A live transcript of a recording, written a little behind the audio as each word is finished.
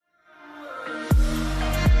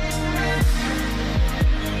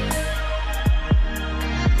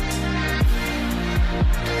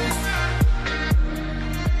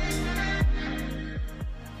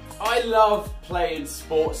love playing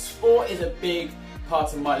sport. Sport is a big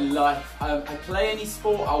part of my life. I play any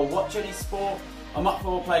sport, I'll watch any sport. I'm up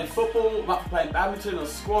for playing football, I'm up for playing badminton or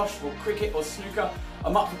squash or cricket or snooker.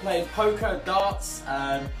 I'm up for playing poker, darts,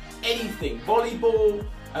 anything, volleyball,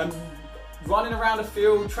 running around a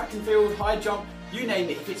field, track and field, high jump, you name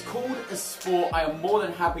it. If it's called a sport, I am more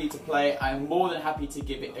than happy to play. I am more than happy to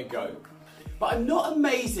give it a go. But I'm not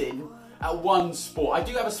amazing at one sport. I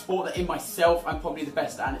do have a sport that in myself I'm probably the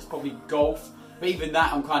best at, and it's probably golf. But even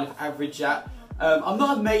that I'm kind of average at. I'm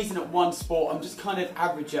not amazing at one sport, I'm just kind of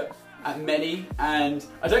average at many, and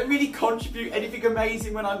I don't really contribute anything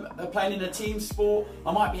amazing when I'm playing in a team sport.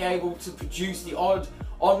 I might be able to produce the odd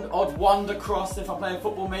wonder cross if I'm playing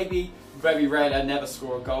football, maybe. Very rarely, I never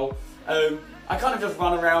score a goal. I kind of just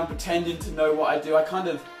run around pretending to know what I do. I kind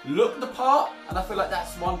of look the part, and I feel like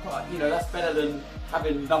that's one part, you know, that's better than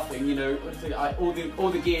having nothing, you know, all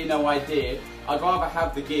the gear, no idea. I'd rather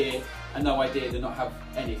have the gear and no idea than not have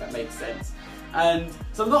any, if that makes sense. And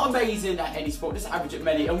so I'm not amazing at any sport, just average at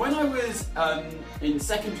many. And when I was in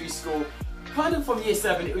secondary school, kind of from year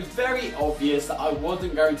 7, it was very obvious that I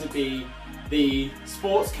wasn't going to be the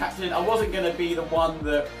sports captain. I wasn't going to be the one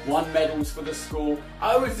that won medals for the school.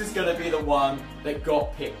 I was just going to be the one that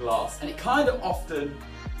got picked last. And it kind of often,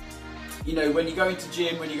 you know, when you go into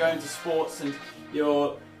gym, when you go into sports, and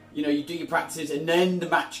you do your practices, and then the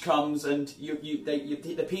match comes, and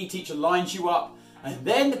the PE teacher lines you up, and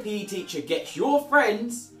then the PE teacher gets your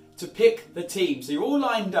friends to pick the team. So you're all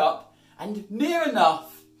lined up, and near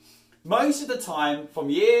enough, most of the time, from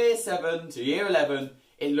year 7 to year 11,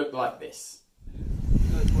 it looked like this.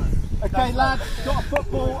 Okay, lads, got a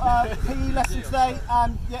football PE lesson today,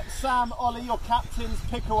 and yeah, Sam, Ollie, your captains,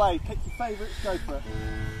 pick away. Pick your favourites, go for it.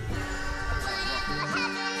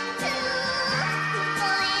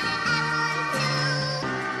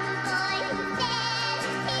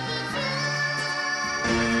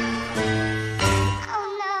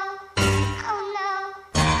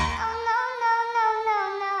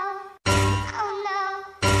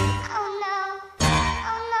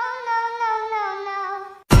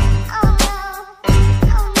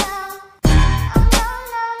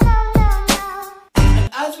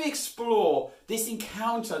 Explore this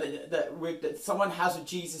encounter that someone has with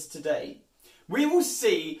Jesus today, we will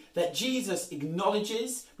see that Jesus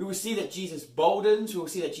acknowledges, we will see that Jesus boldens, we will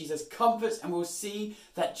see that Jesus comforts, and we will see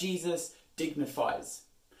that Jesus dignifies.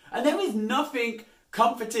 And there is nothing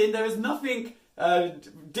comforting, there is nothing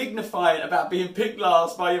dignifying about being picked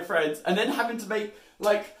last by your friends and then having to make,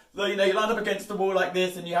 like, you know, you line up against the wall like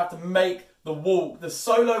this and you have to make the walk, the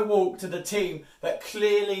solo walk to the team that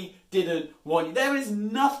clearly didn't want you. There is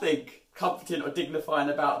nothing comforting or dignifying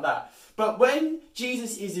about that. But when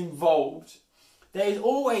Jesus is involved, there is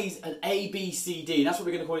always an ABCD, and that's what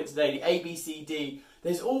we're going to call it today, the ABCD.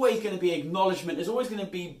 There's always going to be acknowledgement, there's always going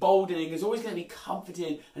to be boldening, there's always going to be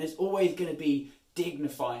comforting, and there's always going to be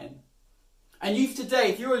dignifying. And youth today,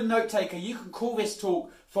 if you're a note taker, you can call this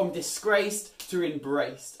talk From Disgraced to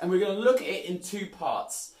Embraced. And we're going to look at it in 2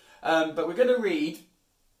 parts. But we're going to read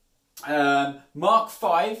Mark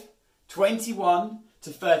 5, 21 to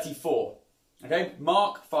 34. Okay,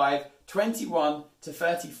 Mark 5, 21 to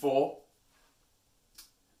 34.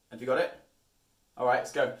 Have you got it? Alright,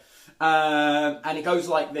 let's go. And it goes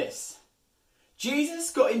like this.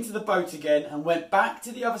 Jesus got into the boat again and went back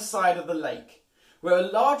to the other side of the lake, where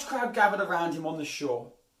a large crowd gathered around him on the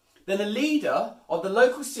shore. Then a leader of the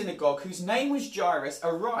local synagogue, whose name was Jairus,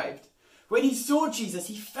 arrived. When he saw Jesus,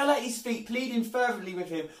 he fell at his feet, pleading fervently with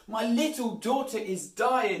him. "My little daughter is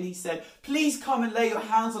dying," he said. "Please come and lay your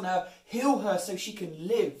hands on her, heal her so she can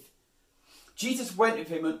live." Jesus went with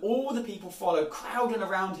him, and all the people followed, crowding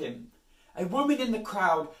around him. A woman in the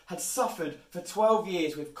crowd had suffered for 12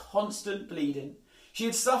 years with constant bleeding. She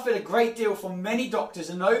had suffered a great deal from many doctors,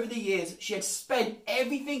 and over the years she had spent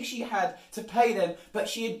everything she had to pay them, but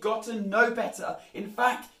she had gotten no better. In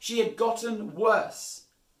fact, she had gotten worse.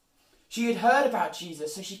 She had heard about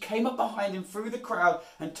Jesus, so she came up behind him through the crowd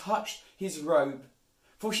and touched his robe.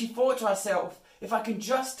 For she thought to herself, "If I can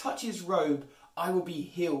just touch his robe, I will be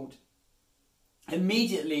healed."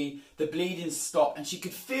 Immediately the bleeding stopped, and she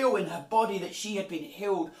could feel in her body that she had been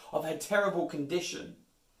healed of her terrible condition.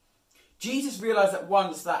 Jesus realised at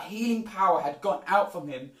once that healing power had gone out from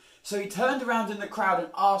him, so he turned around in the crowd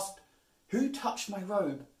and asked, "Who touched my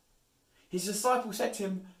robe?" His disciples said to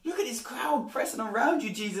him, "Look at this crowd pressing around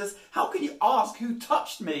you, Jesus. How can you ask who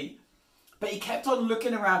touched me?" But he kept on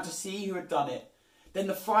looking around to see who had done it. Then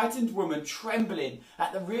the frightened woman, trembling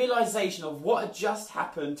at the realisation of what had just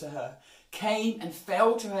happened to her, came and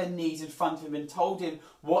fell to her knees in front of him and told him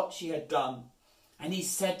what she had done. And he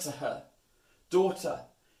said to her, "Daughter,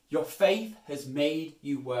 Your faith has made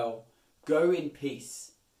you well. Go in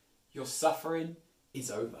peace. Your suffering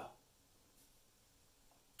is over.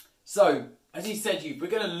 So, as he said, we're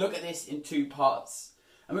going to look at this in two parts.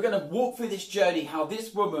 And we're going to walk through this journey, how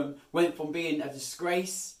this woman went from being a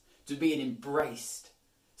disgrace to being embraced.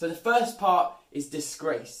 So the first part is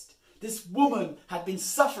disgraced. This woman had been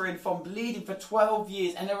suffering from bleeding for 12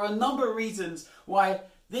 years. And there are a number of reasons why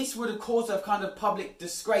this would have caused her kind of public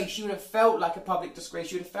disgrace. She would have felt like a public disgrace.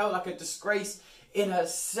 She would have felt like a disgrace in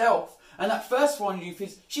herself. And that first one,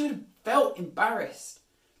 is she would have felt embarrassed.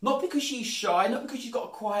 Not because she's shy, not because she's got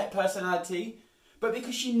a quiet personality, but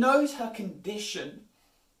because she knows her condition.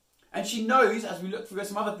 And she knows, as we look through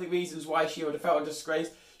some other reasons why she would have felt a disgrace,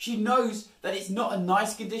 she knows that it's not a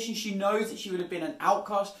nice condition. She knows that she would have been an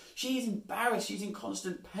outcast. She's embarrassed. She's in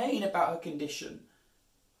constant pain about her condition.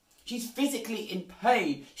 She's physically in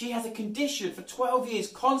pain. She has a condition for 12 years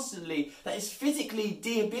constantly that is physically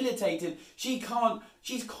debilitated. She's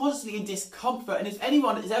constantly in discomfort. And if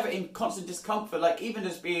anyone is ever in constant discomfort, like even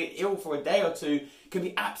just being ill for a day or two, can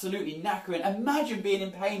be absolutely knackering. Imagine being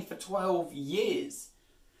in pain for 12 years.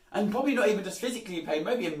 And probably not even just physically in pain,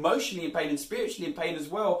 maybe emotionally in pain and spiritually in pain as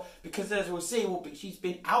well. Because as we'll see, she's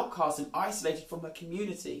been outcast and isolated from her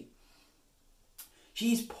community.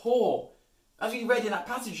 She's poor. As we read in that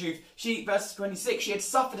passage, verse 26, she had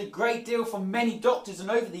suffered a great deal from many doctors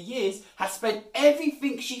and over the years had spent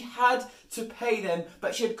everything she had to pay them,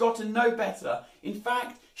 but she had gotten no better. In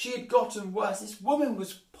fact, she had gotten worse. This woman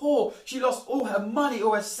was poor. She lost all her money,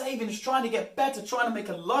 all her savings, trying to get better, trying to make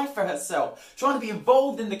a life for herself, trying to be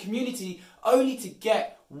involved in the community, only to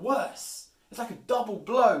get worse. It's like a double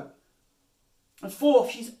blow. And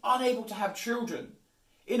fourth, she's unable to have children.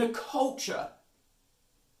 In a culture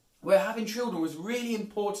where having children was really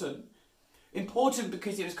important. Important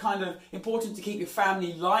because it was kind of important to keep your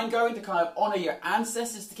family line going, to kind of honour your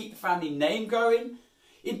ancestors, to keep the family name going.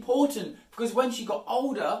 Important because when she got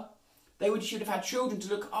older, she would have had children to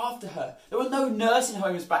look after her. There were no nursing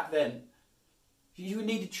homes back then. She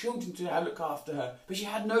needed children to look after her. But she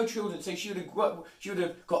had no children, so she would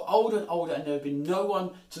have got older and older and there would have been no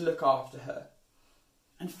one to look after her.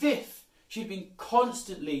 And fifth, she'd been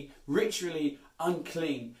constantly ritually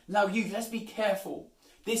unclean. Now let's be careful.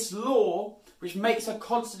 This law, which makes her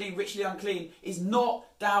constantly ritually unclean, is not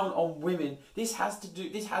down on women. This has to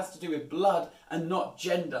do with blood and not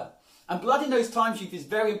gender. And blood in those times, youth, is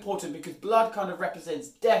very important because blood kind of represents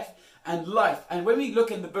death and life. And when we look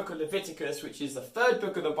in the book of Leviticus, which is the third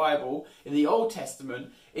book of the Bible in the Old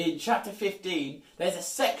Testament, in chapter 15, there's a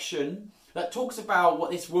section that talks about what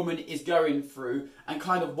this woman is going through and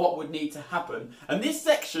kind of what would need to happen. And this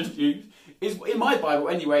section, youth, is, in my Bible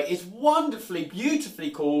anyway, is wonderfully, beautifully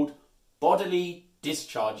called bodily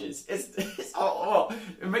discharges.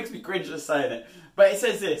 It makes me cringe just saying it. But it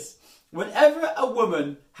says this: whenever a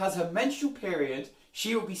woman has her menstrual period,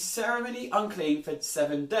 she will be ceremonially unclean for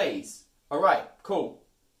 7 days. Alright, cool.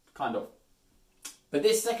 Kind of. But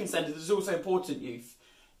this second sentence is also important, youth.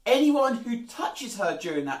 Anyone who touches her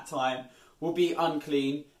during that time will be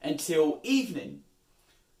unclean until evening.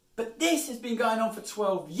 But this has been going on for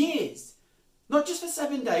 12 years. Not just for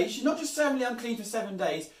 7 days. She's not just ceremonially unclean for 7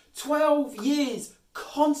 days. 12 years.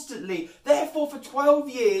 Constantly. Therefore, for 12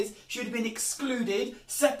 years, she would have been excluded,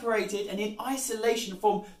 separated, and in isolation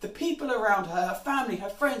from the people around her, her family, her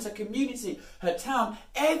friends, her community, her town.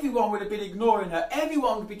 Everyone would have been ignoring her.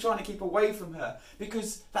 Everyone would be trying to keep away from her.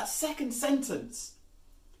 Because that second sentence,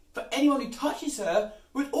 for anyone who touches her,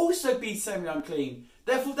 would also be ceremonially unclean.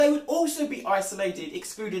 Therefore, they would also be isolated,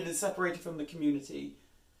 excluded, and separated from the community.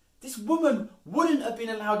 This woman wouldn't have been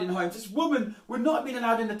allowed in homes. This woman would not have been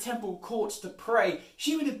allowed in the temple courts to pray.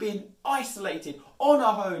 She would have been isolated, on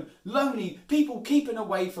her own, lonely, people keeping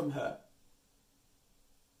away from her.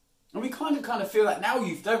 And we kind of feel that now,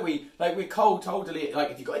 youth, don't we? Like we're told totally,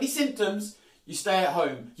 like if you've got any symptoms, you stay at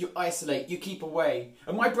home, you isolate, you keep away.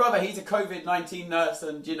 And my brother, he's a COVID-19 nurse,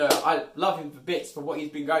 and I love him for bits for what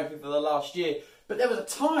he's been going through for the last year. But there was a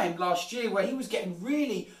time last year where he was getting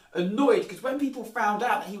really annoyed because when people found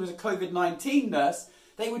out that he was a COVID-19 nurse,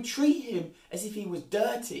 they would treat him as if he was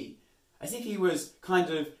dirty, as if he was kind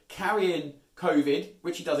of carrying COVID,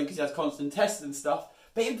 which he doesn't because he has constant tests and stuff.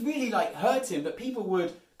 But it would really hurt him that people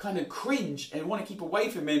would kind of cringe and want to keep away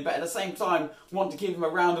from him, but at the same time want to give him a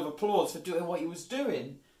round of applause for doing what he was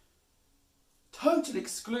doing. Total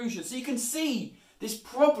exclusion. So you can see this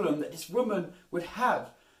problem that this woman would have.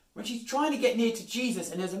 When she's trying to get near to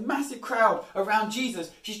Jesus and there's a massive crowd around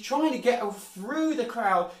Jesus, she's trying to get through the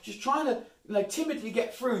crowd. She's trying to timidly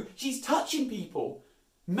get through. She's touching people,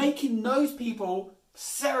 making those people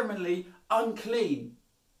ceremonially unclean.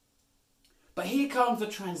 But here comes the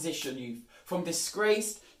transition, youth, from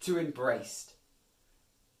disgraced to embraced.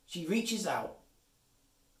 She reaches out,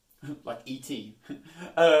 like E.T.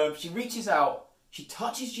 She reaches out, she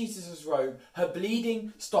touches Jesus' robe, her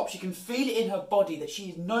bleeding stops, she can feel it in her body that she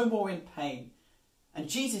is no more in pain. And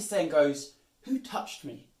Jesus then goes, "Who touched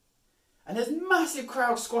me?" And there's massive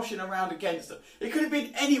crowd squashing around against them. It could have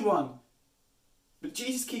been anyone. But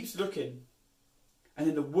Jesus keeps looking. And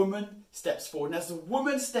then the woman steps forward. And as the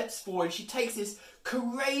woman steps forward, she takes this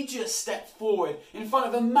courageous step forward in front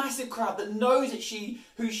of a massive crowd that knows that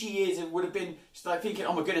who she is, and would have been just like thinking,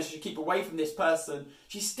 "Oh my goodness, I should keep away from this person."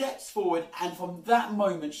 She steps forward, and from that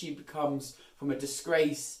moment she becomes from a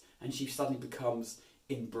disgrace, and she suddenly becomes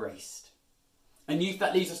embraced. And youth,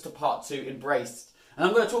 that leads us to part 2, embraced. And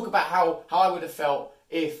I'm going to talk about how I would have felt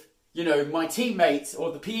if, my teammates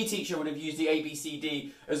or the PE teacher would have used the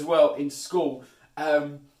ABCD as well in school.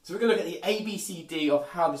 So we're going to look at the ABCD of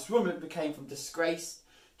how this woman became from disgraced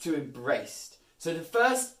to embraced. So the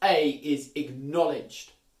first A is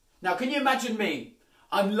acknowledged. Now, can you imagine me?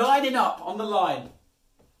 I'm lining up on the line,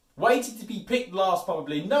 waiting to be picked last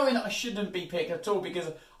probably, knowing that I shouldn't be picked at all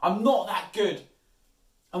because I'm not that good.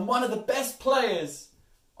 And one of the best players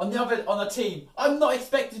on the team, I'm not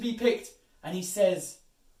expected to be picked. And he says,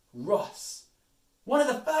 "Ross." One of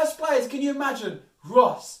the first players, can you imagine?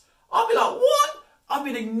 Ross. I'll be like, what? I've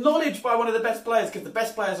been acknowledged by one of the best players, because the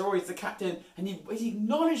best players are always the captain. And he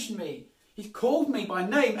acknowledged me. He called me by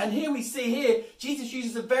name. And here we see here, Jesus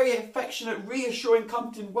uses a very affectionate, reassuring,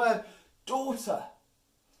 comforting word, daughter.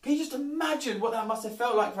 Can you just imagine what that must have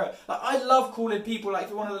felt like for her? Like, I love calling people, like if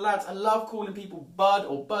you're one of the lads, I love calling people bud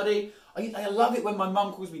or buddy. I love it when my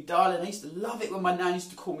mum calls me darling. I used to love it when my nan used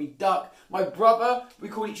to call me duck. My brother, we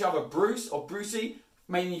call each other Bruce or Brucey,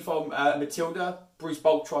 mainly from Matilda, Bruce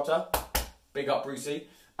Boltrotter. Big up Brucey.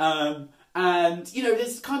 And,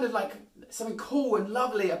 there's kind of like something cool and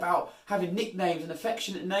lovely about having nicknames and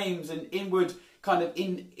affectionate names and inward kind of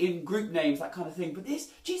in group names, that kind of thing. But this,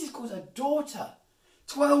 Jesus calls her daughter.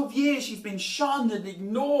 12 years she's been shunned and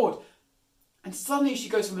ignored. And suddenly she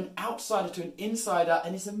goes from an outsider to an insider,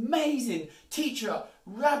 and this amazing teacher,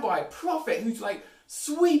 rabbi, prophet who's like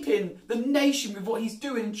sweeping the nation with what he's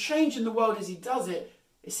doing and changing the world as he does it.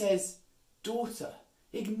 It says, daughter.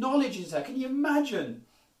 It acknowledges her. Can you imagine?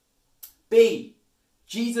 B,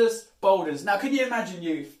 Jesus boldens. Now, can you imagine,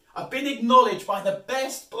 youth? I've been acknowledged by the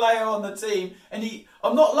best player on the team, and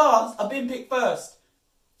I'm not last, I've been picked first.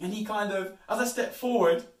 And he kind of, as I step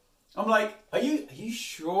forward, I'm like, are you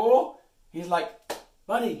sure? He's like,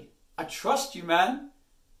 buddy, I trust you, man.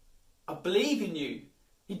 I believe in you.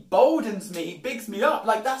 He boldens me. He bigs me up.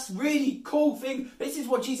 Like, that's really cool thing. This is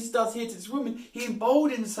what Jesus does here to this woman. He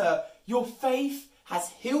emboldens her. Your faith has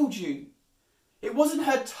healed you. It wasn't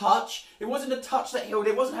her touch. It wasn't a touch that healed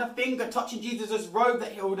her. It wasn't her finger touching Jesus' robe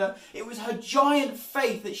that healed her. It was her giant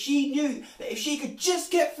faith that she knew that if she could just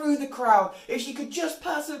get through the crowd, if she could just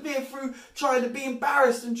persevere through trying to be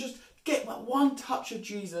embarrassed and just get that one touch of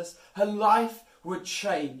Jesus, her life would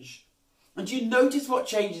change. And do you notice what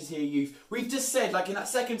changes here, youth? We've just said, like in that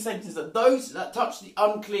second sentence, that those that touch the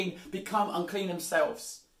unclean become unclean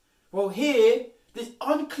themselves. Well, here, this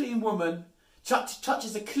unclean woman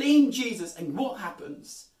touches a clean Jesus, and what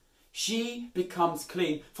happens? She becomes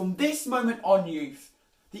clean. From this moment on, youth,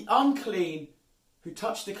 the unclean who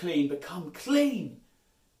touch the clean become clean.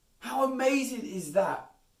 How amazing is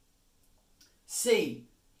that? C,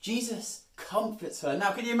 Jesus comforts her.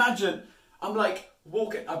 Now, can you imagine? I'm like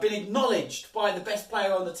walking, I've been acknowledged by the best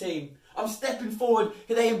player on the team. I'm stepping forward,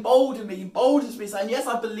 they emboldens me, saying, yes,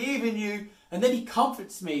 I believe in you. And then he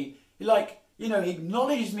comforts me. He he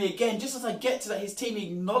acknowledges me again. Just as I get to that, his team, he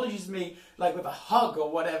acknowledges me like with a hug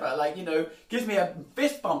or whatever, gives me a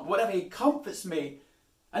fist bump, whatever, he comforts me.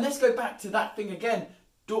 And let's go back to that thing again,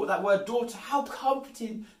 that word daughter, how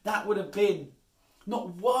comforting that would have been. Not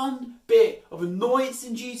one bit of annoyance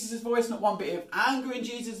in Jesus' voice, not one bit of anger in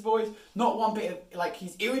Jesus' voice, not one bit of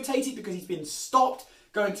he's irritated because he's been stopped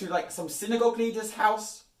going to some synagogue leader's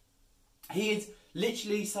house. He is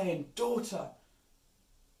literally saying, daughter.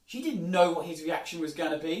 She didn't know what his reaction was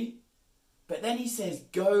going to be. But then he says,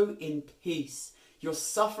 go in peace. Your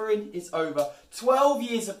suffering is over. 12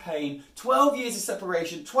 years of pain, 12 years of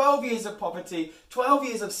separation, 12 years of poverty, 12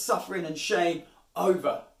 years of suffering and shame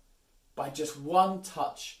over. By just one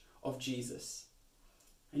touch of Jesus.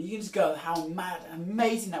 And you can just go, how mad,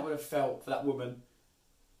 amazing that would have felt for that woman.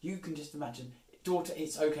 You can just imagine, daughter,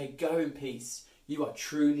 it's okay, go in peace. You are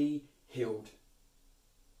truly healed.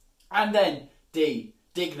 And then D,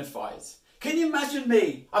 dignifies. Can you imagine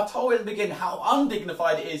me? I've told you at the beginning how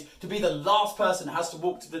undignified it is to be the last person who has to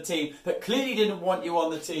walk to the team that clearly didn't want you on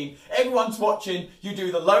the team. Everyone's watching you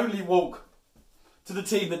do the lonely walk to the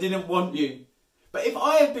team that didn't want you. But if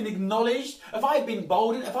I have been acknowledged, if I have been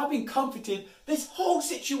boldened, if I've been comforted, this whole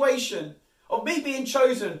situation of me being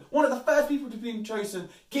chosen, one of the first people to be chosen,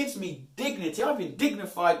 gives me dignity. I've been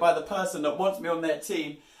dignified by the person that wants me on their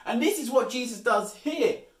team. And this is what Jesus does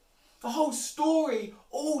here. The whole story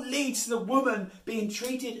all leads to the woman being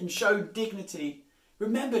treated and shown dignity.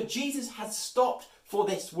 Remember, Jesus had stopped for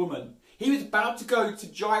this woman. He was about to go to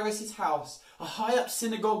Jairus' house, a high up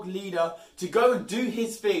synagogue leader, to go and do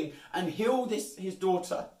his thing and heal his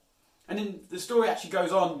daughter. And then the story actually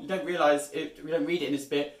goes on. You don't realise it, we don't read it in this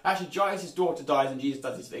bit. Actually, Jairus' daughter dies and Jesus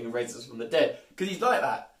does his thing and raises us from the dead. Because he's like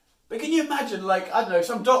that. But can you imagine, like, I don't know,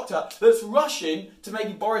 some doctor that's rushing to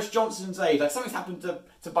maybe Boris Johnson's aid. Like, something's happened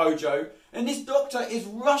to Bojo. And this doctor is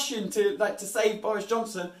rushing to save Boris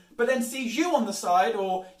Johnson, but then sees you on the side,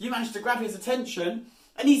 or you manage to grab his attention,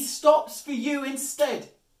 and he stops for you instead.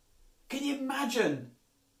 Can you imagine?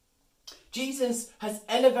 Jesus has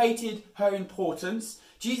elevated her importance.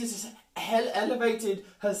 Jesus has elevated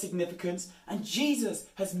her significance. And Jesus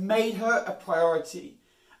has made her a priority.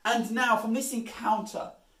 And now, from this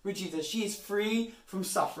encounter with Jesus, she is free from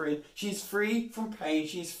suffering. She is free from pain.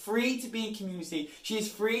 She is free to be in community. She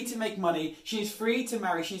is free to make money. She is free to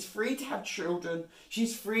marry. She is free to have children. She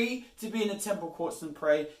is free to be in the temple courts and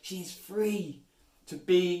pray. She is free to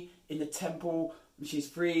be in the temple. She is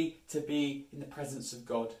free to be in the presence of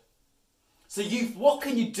God. So youth, what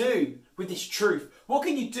can you do with this truth? What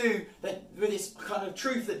can you do with this kind of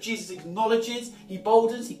truth that Jesus acknowledges, he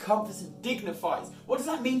boldens, he comforts and dignifies? What does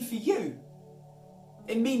that mean for you?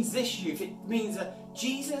 It means this, youth. It means that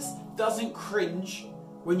Jesus doesn't cringe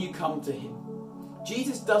when you come to him.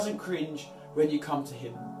 Jesus doesn't cringe when you come to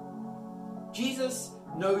him. Jesus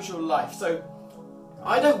knows your life. So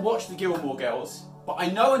I don't watch the Gilmore Girls, but I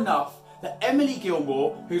know enough that Emily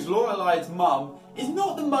Gilmore, who's Lorelai's mum, is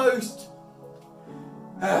not the most,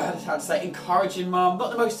 how to say, encouraging mum,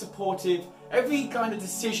 not the most supportive. Every kind of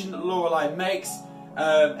decision that Lorelai makes,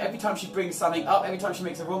 every time she brings something up, every time she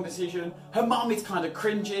makes a wrong decision, her mum is kind of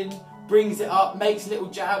cringing, brings it up, makes little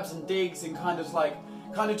jabs and digs, and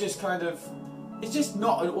it's just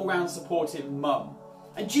not an all-round supportive mum.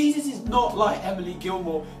 And Jesus is not like Emily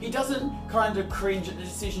Gilmore. He doesn't kind of cringe at the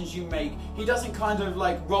decisions you make. He doesn't kind of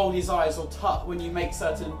like roll his eyes or tut when you make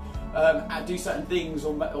certain, do certain things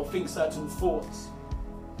or think certain thoughts.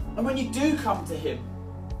 And when you do come to him,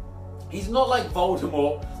 he's not like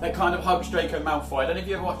Voldemort that kind of hugs Draco Malfoy. I don't know if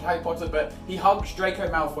you ever watched Harry Potter, but he hugs Draco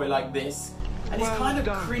Malfoy like this. And it's kind of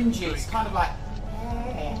cringy. It's kind of like,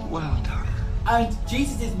 well done. And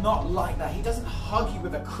Jesus is not like that. He doesn't hug you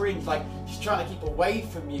with a cringe like he's trying to keep away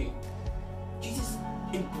from you. Jesus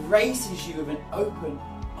embraces you with an open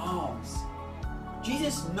arms.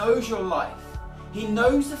 Jesus knows your life. He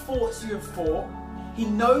knows the thoughts you have thought. He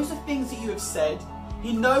knows the things that you have said.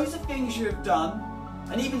 He knows the things you have done.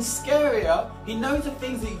 And even scarier, he knows the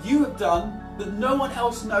things that you have done that no one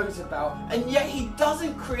else knows about. And yet he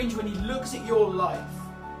doesn't cringe when he looks at your life.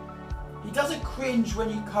 He doesn't cringe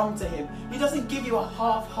when you come to him. He doesn't give you a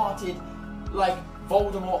half-hearted, like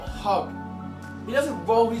Voldemort hug. He doesn't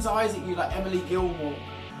roll his eyes at you like Emily Gilmore.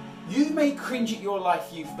 You may cringe at your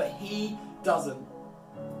life, youth, but he doesn't.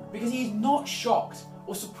 Because he's not shocked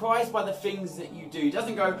or surprised by the things that you do. He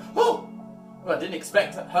doesn't go, oh, well, I didn't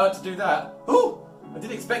expect her to do that. Oh, I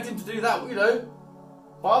didn't expect him to do that, you know.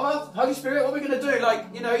 Father, Holy Spirit, what are we going to do? Like,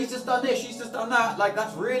 you know, he's just done this, she's just done that. Like,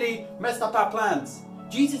 that's really messed up our plans.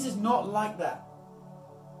 Jesus is not like that.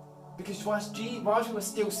 Because whilst we were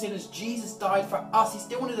still sinners, Jesus died for us. He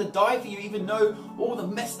still wanted to die for you, even though all the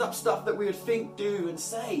messed up stuff that we would think, do, and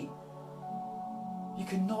say. You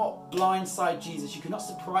cannot blindside Jesus. You cannot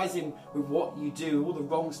surprise him with what you do, all the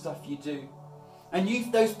wrong stuff you do. And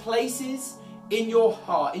those places in your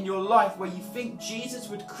heart, in your life, where you think Jesus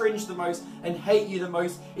would cringe the most and hate you the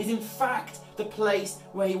most, is in fact the place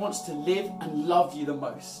where he wants to live and love you the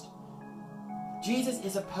most. Jesus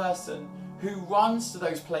is a person who runs to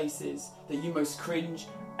those places that you most cringe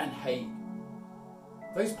and hate.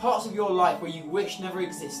 Those parts of your life where you wish never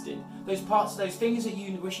existed. Those things that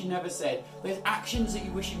you wish you never said. Those actions that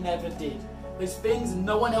you wish you never did. Those things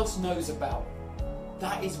no one else knows about.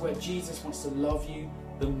 That is where Jesus wants to love you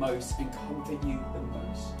the most and comfort you the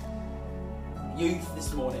most. Youth,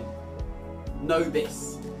 this morning, know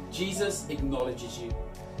this. Jesus acknowledges you.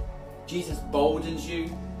 Jesus boldens you.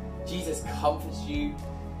 Jesus comforts you,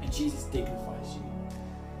 and Jesus dignifies you.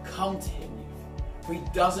 Come to him, youth, for he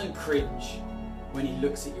doesn't cringe when he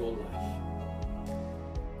looks at your life.